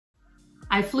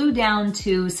I flew down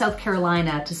to South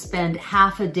Carolina to spend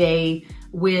half a day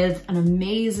with an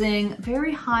amazing,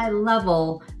 very high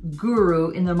level guru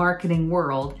in the marketing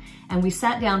world. And we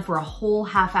sat down for a whole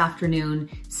half afternoon,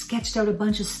 sketched out a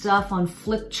bunch of stuff on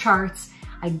flip charts.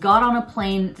 I got on a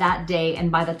plane that day, and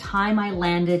by the time I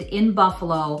landed in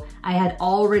Buffalo, I had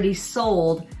already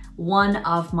sold one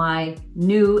of my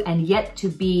new and yet to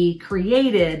be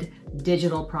created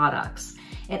digital products.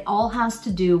 It all has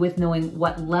to do with knowing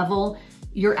what level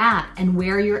you're at and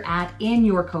where you're at in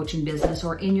your coaching business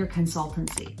or in your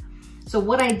consultancy. So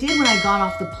what I did when I got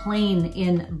off the plane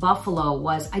in Buffalo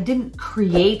was I didn't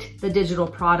create the digital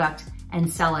product and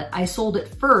sell it. I sold it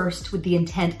first with the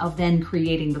intent of then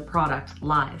creating the product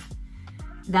live.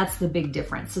 That's the big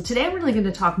difference. So today I'm really going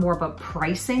to talk more about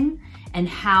pricing and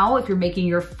how, if you're making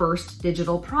your first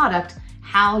digital product,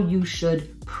 how you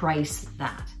should price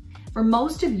that. For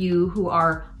most of you who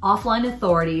are offline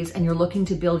authorities and you're looking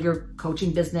to build your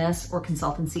coaching business or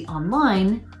consultancy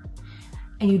online,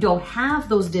 and you don't have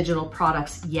those digital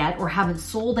products yet or haven't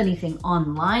sold anything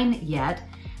online yet,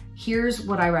 here's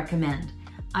what I recommend.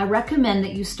 I recommend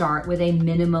that you start with a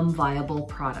minimum viable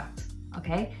product,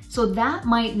 okay? So that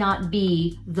might not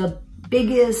be the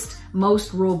biggest,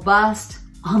 most robust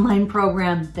online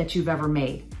program that you've ever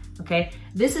made, okay?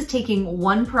 This is taking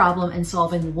one problem and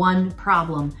solving one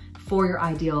problem for your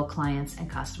ideal clients and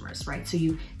customers, right? So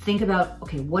you think about,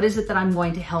 okay, what is it that I'm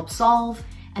going to help solve?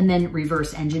 And then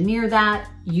reverse engineer that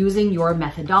using your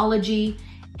methodology,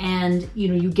 and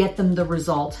you get them the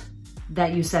result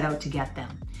that you set out to get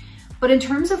them. But in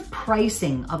terms of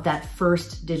pricing of that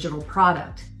first digital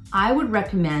product, I would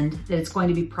recommend that it's going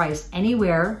to be priced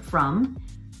anywhere from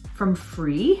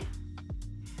free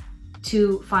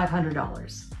to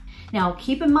 $500. Now,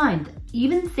 keep in mind,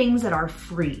 even things that are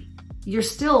free, you're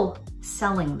still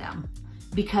selling them,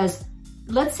 because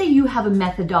let's say you have a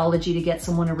methodology to get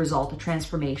someone a result, a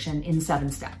transformation in 7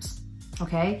 steps,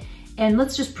 okay? And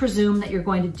let's just presume that you're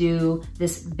going to do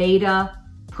this beta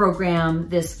program,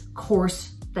 this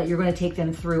course that you're going to take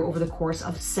them through over the course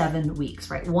of 7 weeks,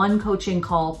 right? 1 coaching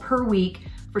call per week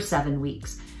for 7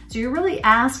 weeks. So you're really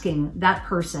asking that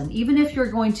person, even if you're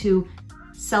going to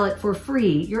sell it for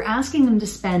free, you're asking them to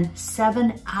spend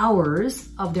 7 hours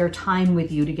of their time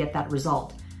with you to get that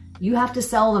result. You have to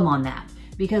sell them on that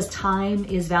because time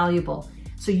is valuable.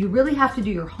 So you really have to do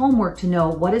your homework to know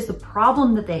what is the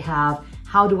problem that they have,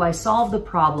 how do I solve the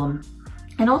problem,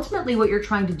 and ultimately what you're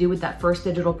trying to do with that first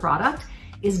digital product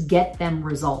is get them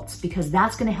results, because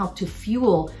that's going to help to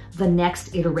fuel the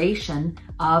next iteration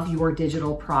of your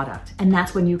digital product. And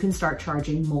that's when you can start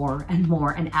charging more and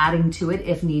more and adding to it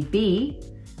if need be,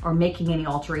 or making any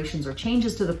alterations or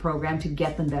changes to the program to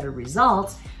get them better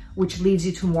results, which leads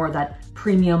you to more of that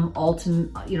premium,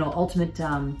 ultimate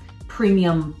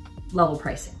premium level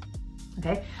pricing.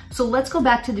 Okay, so let's go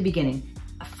back to the beginning.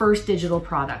 A first digital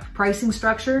product, pricing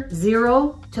structure,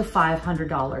 $0 to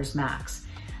 $500 max.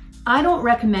 I don't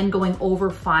recommend going over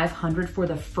 $500 for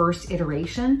the first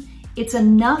iteration. It's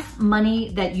enough money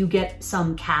that you get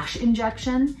some cash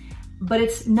injection, but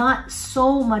it's not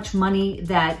so much money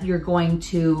that you're going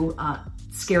to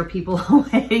scare people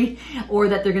away or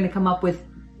that they're going to come up with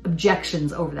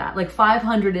objections over that. Like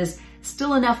 500 is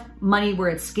still enough money where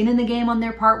it's skin in the game on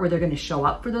their part, where they're going to show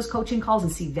up for those coaching calls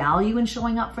and see value in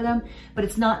showing up for them. But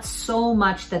it's not so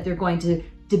much that they're going to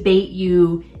debate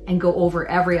you and go over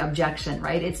every objection,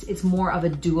 right? It's more of a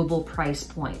doable price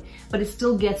point, but it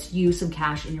still gets you some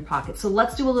cash in your pocket. So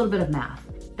let's do a little bit of math.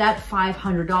 That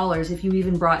 $500, if you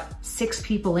even brought 6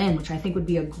 people in, which I think would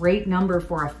be a great number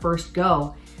for a first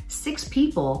go, 6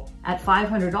 people at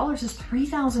 $500 is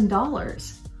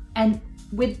 $3,000. And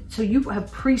so you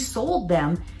have pre-sold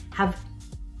them, have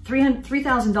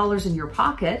 $3,000 in your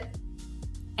pocket,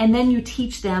 and then you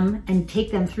teach them and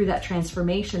take them through that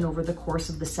transformation over the course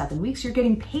of the 7 weeks. You're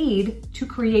getting paid to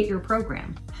create your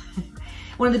program.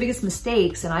 One of the biggest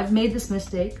mistakes, and I've made this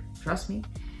mistake, trust me,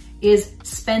 is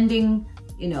spending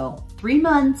 3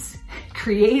 months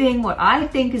creating what I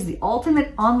think is the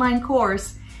ultimate online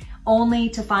course, only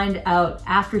to find out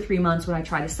after 3 months when I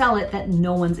try to sell it that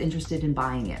no one's interested in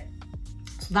buying it.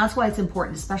 So that's why it's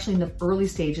important, especially in the early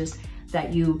stages,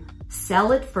 that you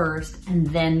sell it first and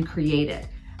then create it.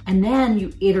 And then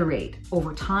you iterate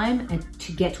over time and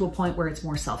to get to a point where it's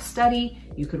more self-study.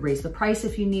 You could raise the price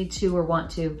if you need to or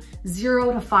want to.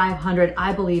 0 to 500,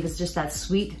 I believe, is just that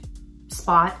sweet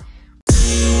spot.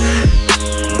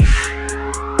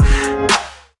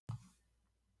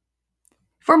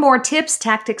 For more tips,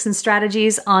 tactics, and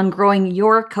strategies on growing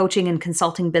your coaching and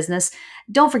consulting business,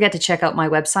 don't forget to check out my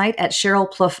website at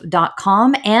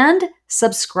CherylPlouffe.com and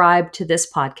subscribe to this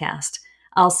podcast.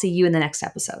 I'll see you in the next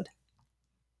episode.